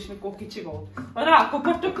kisfiúnak is, mikor kicsi volt.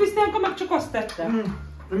 Rákapott a Krisztiánka, meg csak azt tette.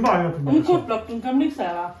 Én már jöttem. Amikor ott laktunk,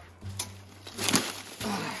 emlékszel rá?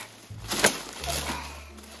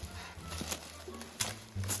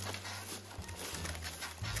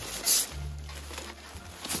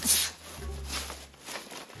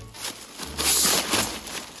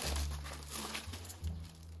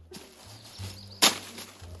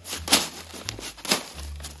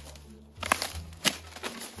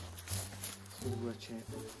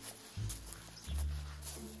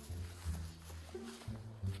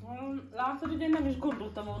 Látod, hogy én nem is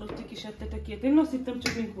gondoltam volna, hogy ti is ettetek ilyet. Én azt hittem,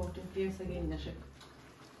 csak mink voltunk ilyen szegényesek.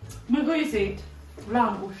 Meg a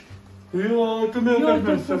lángost. Jaj, te miért Jaj,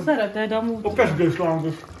 nem te szereted amúgy. A pesgős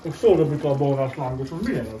lángos, a szórakoztatás borrás lángos, az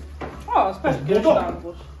milyen az? Az pesgős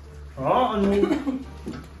lángos. Anyu.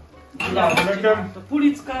 Látom nekem. A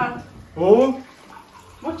pulickát. Ó?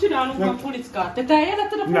 Most csinálunk a pulickát. Te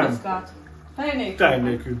teljeletted a pulickát? Tej nélkül. Tej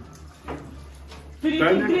nélkül.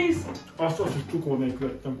 Pirítjuk grész. Azt is cukor nélkül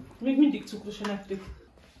ettem. Még mindig cukrosan ettük.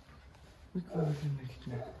 Mikor van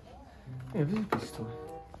mindenkinek? Milyen vízpisztoly?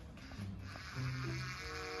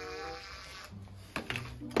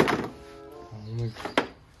 Meg...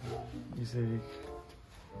 izék...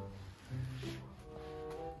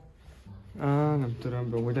 nem tudom,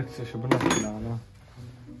 be, hogy legszívesebben nem csinálna.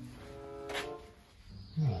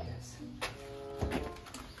 Mi ez?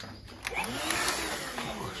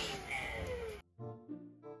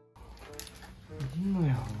 Na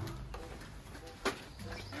jó.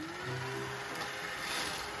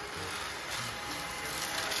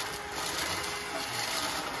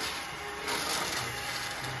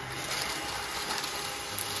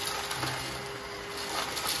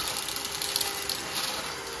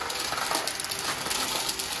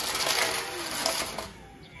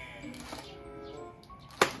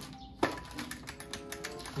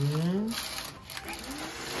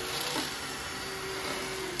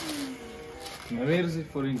 Nem érzi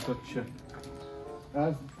forintot se.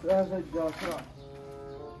 Ez egyáltalán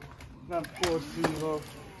nem porszívó.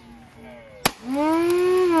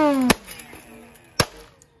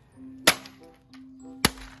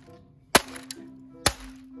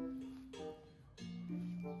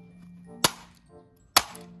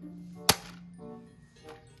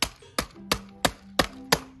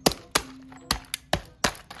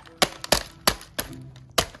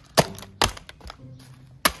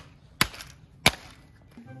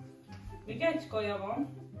 Még egy kaja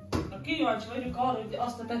van. Kíváncsi vagyok arra, hogy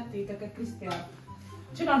azt a tettétek-e, Krisztián.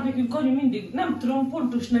 Csinált nekünk anyu mindig, nem tudom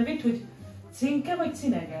pontos nevét, hogy cinke vagy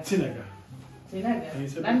cinege? Cinege. Cinege?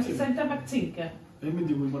 Nem, szerintem meg cinke. Én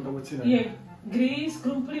mindig úgy mondom, hogy cinege. Ilyen grész,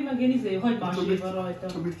 krumpli, meg ilyen hagymásé van rajta.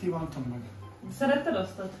 Tudod, mit kívántam meg? Szeretted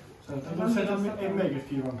azt? Szerintem én még egy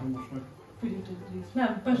kívántam most meg. Pirító grész.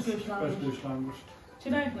 Nem, pesgős lángos. Pesgős lángost.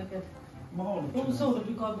 Csináljuk neked? Ma hallom Jó, csinálni.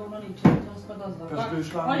 szórakoztatjuk abban, ma nincsen, hogy azt meg azzal.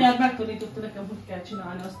 Pesgős lángos. Anyád megtanította nekem, hogy kell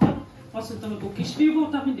csinálni azt. Azt mondtam, amikor kisfiú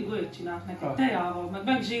voltam, mindig olyat csinált nekem, tejával, meg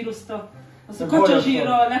megzsírozta. Azt a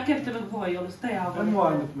kacsazsírral lekerte, meg vajjal, azt tejával. Nem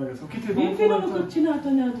vajjal meg ezt. Milyen finomokat csinált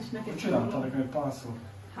anyád is nekem? Csinálta nekem egy párszor.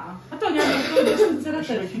 Hát anyám, krumplit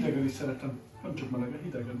szereted? És hidegen is szeretem. Nem csak melegen,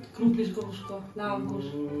 hidegen. Krumplis gomoska, lángos.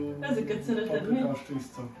 Ezeket szereted, mi? Paprikás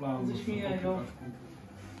tészta, lángos. Ez is milyen jó.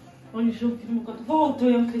 Annyi sok finomokat. Volt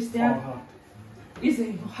olyan, Krisztián.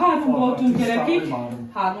 Hárman voltunk gyerekek.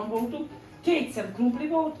 Hárman voltunk. 2 szem krumpli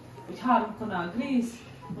volt, vagy 3 kanál grész,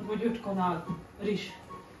 vagy 5 kanál rizs.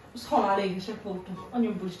 Az halál égesek voltunk.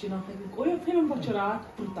 Anyomból is csinált nekünk olyan finom vacsorát,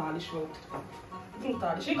 brutális volt.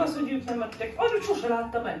 Brutális. Igaz, hogy ők nem ettek. Anyut sose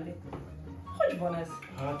láttam enni. Hogy van ez?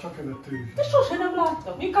 Hát csak edettünk. De sose nem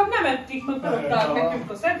láttam. Inkább nem ették, meg beadták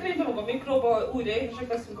nekünk a szekrénybe, meg a mikróba, újra éhesek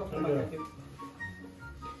leszünk, akkor megvetjük.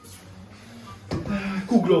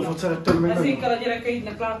 Kuglófot szerettem még ezért kell a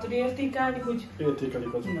gyerekeidnek látod értékelni, hogy...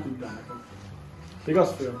 Értékelik azok, tudják nekem.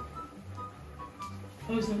 Igaz, fiam?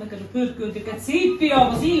 Hozom neked a pörköltőket. Szép fiam,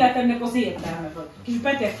 az életemnek az értelme vagy. Kis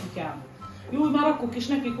beteg kutyám. Jó, már akkor kis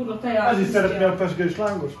neki kurva teját. Ez is szeretné a pezsgős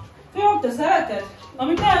lángost? Jó, te szereted?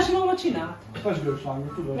 Amit első mama csinált. Pezsgős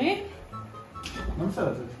lángot, tudod? Mi? Nem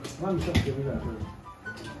szereted? Nem is ettél, mivel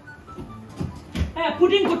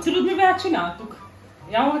Pudingot tudod, mivel csináltuk?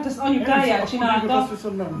 Ja, hát ezt anyukáját csinálta,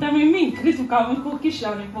 de mi mind kritikál, amikor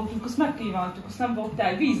kislányok voltunk, azt megkívántuk, azt nem volt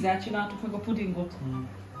el, vízzel csináltuk meg a pudingot.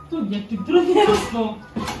 Tudjátok, milyen rossz volt,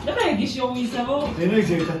 de mégis jó íze volt. Én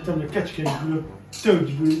ezért ettem, hogy kecskéből,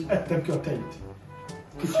 tölgyből ettem ki a tejt.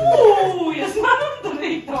 Fúj, ez már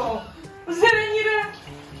undorító! Azért ennyire...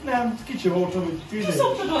 Nem, kicsi voltam, hogy Ki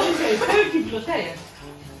szoktad volna tölgyből a tejet?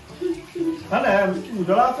 Hát nem, úgy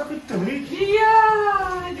aláfeküdtem így.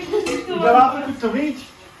 Jaj, de kutyító! Úgy aláfeküdtem így.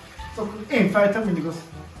 Akkor én fejtem mindig azt.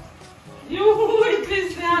 Júj,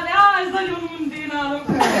 Krisztián, ez nagyon undi nálunk.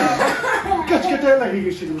 Kecske tényleg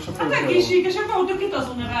egészségesebb. Hát egészségesebb voltak itt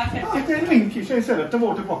azon a ráket. Hát én mink is, én szerettem,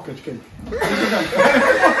 voltak vakkecskék.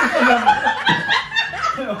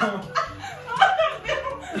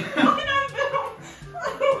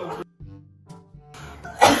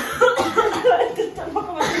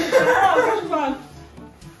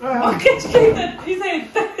 A kecskétet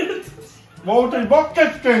izét telt. Volt egy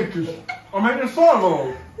bakkecskénk is, amelyre szarva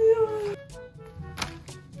volt.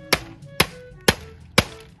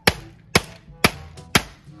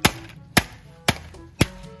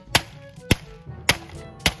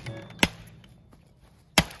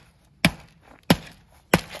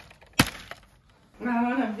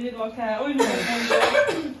 Nem bírok el, úgy nem.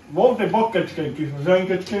 Volt egy bakkecskénk is, az én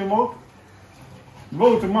kecském volt.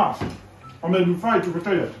 Volt egy más, amelyben fájtjuk a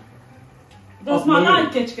tejet. De az már lány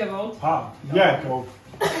kecske volt. Hát, gyereke volt.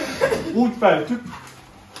 Úgy fejtük.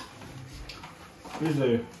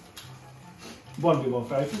 Bandival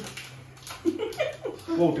fejtük.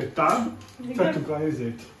 Volt egy tár, fettünk rá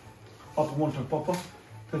izét. Apa mondta, papa,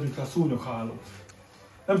 fettünk rá szúnyoghálót.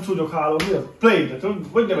 Nem szúnyogháló, mi az? Play-et,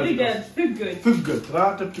 vagy nevezik azt? Igen, függöny. Függönyt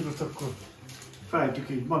rátettük, azt akkor fejtük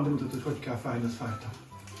így. Bandi mutatott, hogy kell fájni, azt fájtam.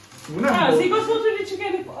 Az igaz volt, hogy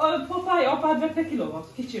Ricsikének a papája, apád vett neki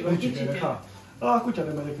lovat? Kicsi vagy, Ricsikének, hát. A kutya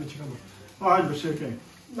nem megyek Ricsikének. Hagyd beszéljük én.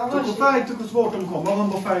 Akkor fejtük, azt volt, amikor a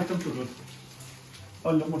magamba fejtem, tudod.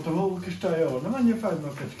 Annak mondtam, ó, kis teje van, nem menjél fejtbe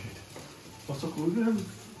a kecskét. Azt akkor úgy nem.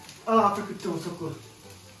 Feküdtem, azt akkor.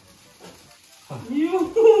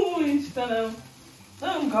 Jó, Istenem.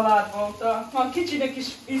 Nagyon galád voltál. Már kicsinek is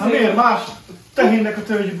Hát miért más tehénnek a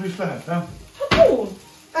tölgyéből is lehet, nem? Hát jó.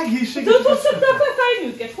 Egészséges. Tudod, hogy szokták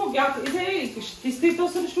lefejni őket? Fogják, egy kis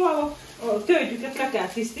tisztítószor is valahol a tölgyüket le kell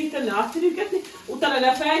tisztítani, átterügetni, utána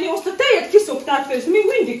lefejni, azt a tejet ki szokták főzni, még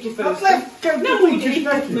mindig kifőztük. Hát nem úgy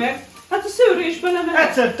íttuk meg. Hát a szőrő is belemegy.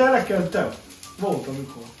 Egyszer telekentem. Volt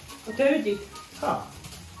amikor. A tölgyit? Hát.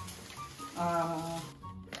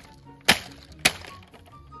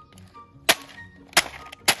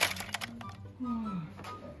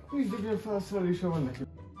 Mindenféle felszerelése van neki.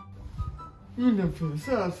 Mindenféle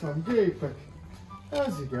szerszám, gépek.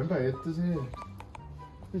 Ez igen, bejött az élet.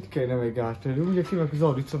 Mit kellene még áttenni? Ugye kinek az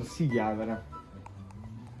audicon szíjjál velem.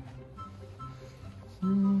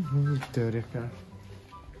 Mit törjek el?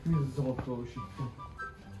 Mi az autós itt?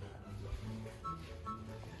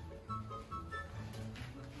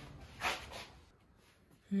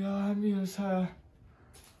 Jaj, mi az hely?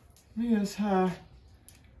 Mi az hely?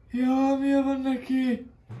 Jaj, mi van neki?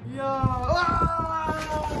 Jaj!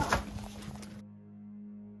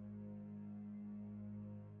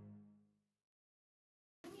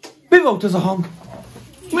 Mi volt ez a hang?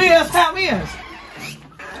 Mi ez? Hát mi ez?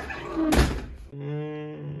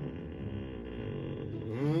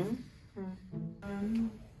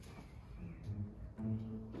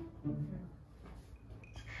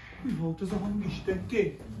 Mi volt ez a hang,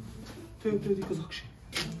 Istenké? Töltődik az aksi.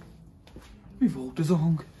 Mi volt ez a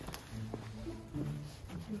hang?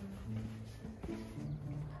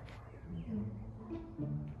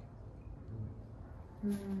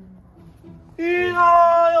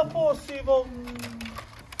 Jaj, a porszívom!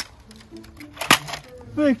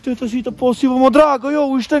 Megtöltesít a porszívom, a drága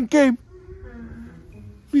jó istenkém!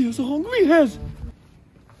 Mi az a hang? Mihez?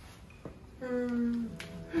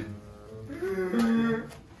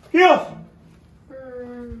 Ki az?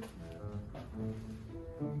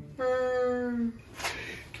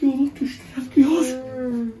 Ki az ott, Istenem, ki az?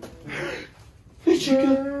 Mit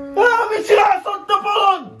siker? Mit csinálsz ott a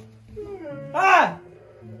balon?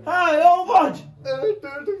 Jó vagy? Eltölt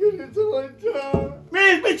a gerince vagyjál.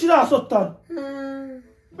 Mit csinálsz ottan?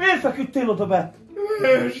 Miért feküdtél oda be?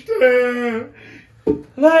 Leestél.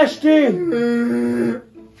 Leestél?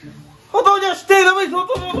 Hát hogy estél?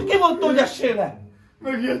 Ki mondta, hogy estél le?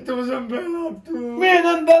 Megijedtem az emberlábtól. Miért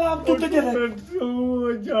nem belábtad a gyerek?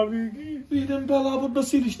 Hagyjál végig. Miért nem belábad a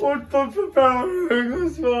színist? Ott a fepálmeg,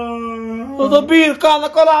 az van. Az a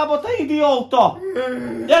birkának a lába, te idióta!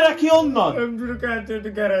 Gyere ki onnan! Nem tudok eltört a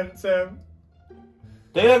gerencem.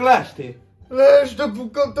 Tényleg leestél? Leestem,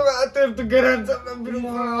 pukkadtam, eltört a gerencem, nem bírok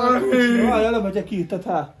felállni. Várjál, lemegyek írtad,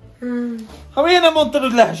 hát. Ha miért nem mondtad,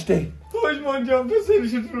 hogy leestél? Hogy mondjam, beszélni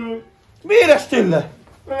se tudom. Miért estél le?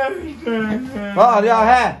 Leestem.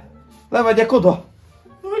 Várjál, lemegyek oda.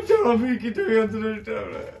 Hagyjál a békét, olyan estem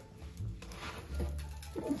le.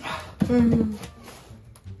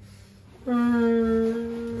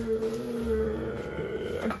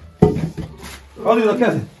 Add ide a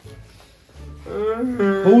kezed.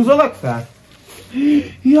 Húzzanak fel?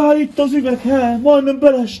 Jaj, itt az üveg, majdnem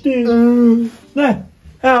belestél. Ne,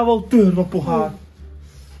 el volt törve a pohár.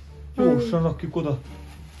 Gyorsan rakjuk oda.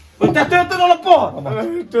 Hogy te törted el a poharamat?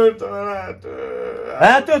 Eltörtem el,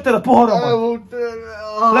 Eltörted a poharamat? el volt törve.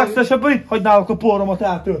 Legszívesebben itt hagynálok a poharamat,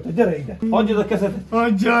 eltörted. Gyere ide. Adjad a kezedet.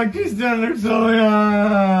 Hagyjál, Krisztiánnak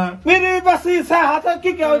szóljál. Miről beszélsz el? Hát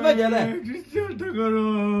ki kell, hogy vegye le. Krisztiánt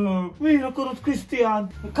akarom. Miért akarod, Krisztián?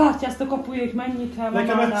 Kártyázta kapujék, mennyit el van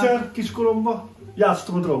Nekem már egyszer kiskoromban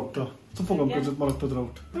játszottam a dróttal. A fogam között maradt a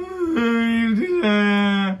drót.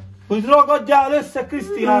 Hogy ragadjál össze,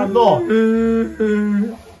 Krisztián, no!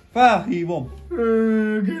 Felhívom.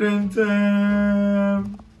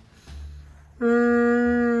 Gerencem.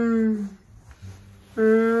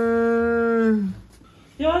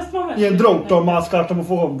 Ja, ezt ma meséltem. Ilyen dróttal mászkáltam a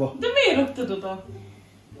fogamba. De miért raktad oda?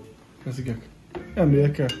 Ezekek.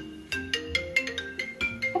 Emlékel.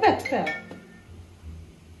 Ha vedd fel.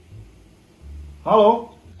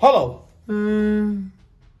 Halló? Halló?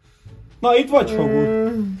 Na, itt vagy,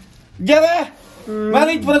 Fogul? Gyere!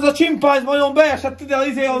 Mert itt van ez a csimpánz, vajon beesett ide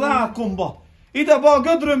az álkomba. Ide be a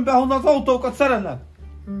gödrömbe, honnan az autókat szerelem.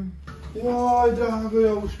 Jaj, drága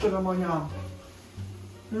jó Istenem, anyám.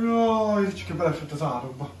 Jaj, Ricske belesett az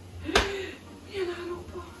árokba. Milyen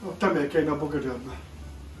árokba? Ott emelkedj abba a gödörbe.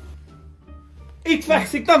 Itt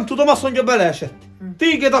fekszik, nem tudom, azt mondja, beleesett.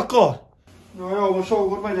 Téged akar. Na jó, most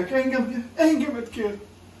sógor megyek, engemet kér.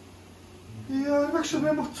 Jaj, meg sem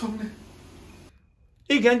nem moccogni.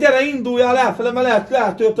 Igen, gyere, induljál elfele, mert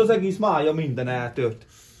eltört az egész mája, minden eltört.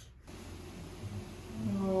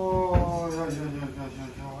 Jó,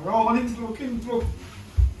 van,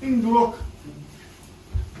 indulok.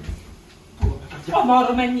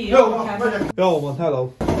 Amarra mennyi? Jó van, megyek. Jó van,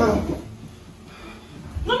 hello.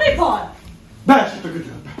 Na mi van? Beesett a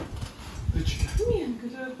gödörbe. Ricske. Milyen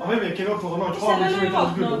gödörbe? A memékén ott van a nagy 30 Szerelő méteres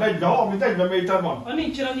vaknak. gödör, 40 méter van. Ha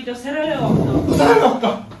nincs olyan ide a szerelőaknak? A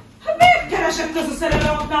szerelőaknak! Hát miért keresett ez a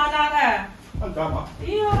szerelőaknál el? Adjál már.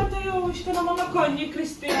 Jaj, de jó Istenem, annak annyi,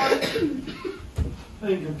 Krisztián.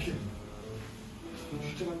 Engem kér.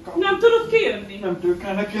 Nem tudod kérni? Nem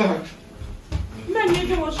tőkel neki lehet.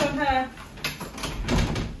 Menjél gyorsan,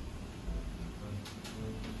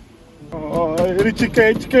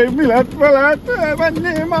 Ricsike, mi lett veled?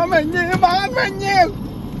 Menjél már!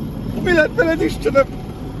 Mi lett veled, Istenem?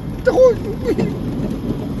 Te hogy?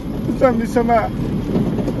 Nem hiszem el.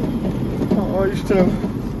 Istenem.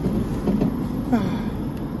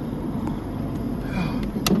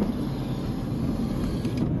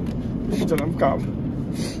 Istenem, kám.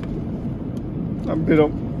 Nem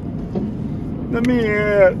bírom. De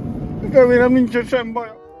miért? Remélem nincsen sem baj.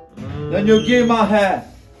 Ne nyögjél már,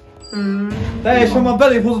 he! Teljesen már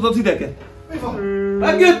belém hozod az ideget. Mi van?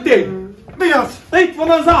 Megjöttél? Mi az? Itt van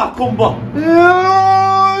az álkomba.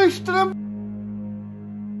 Jaj, Istenem!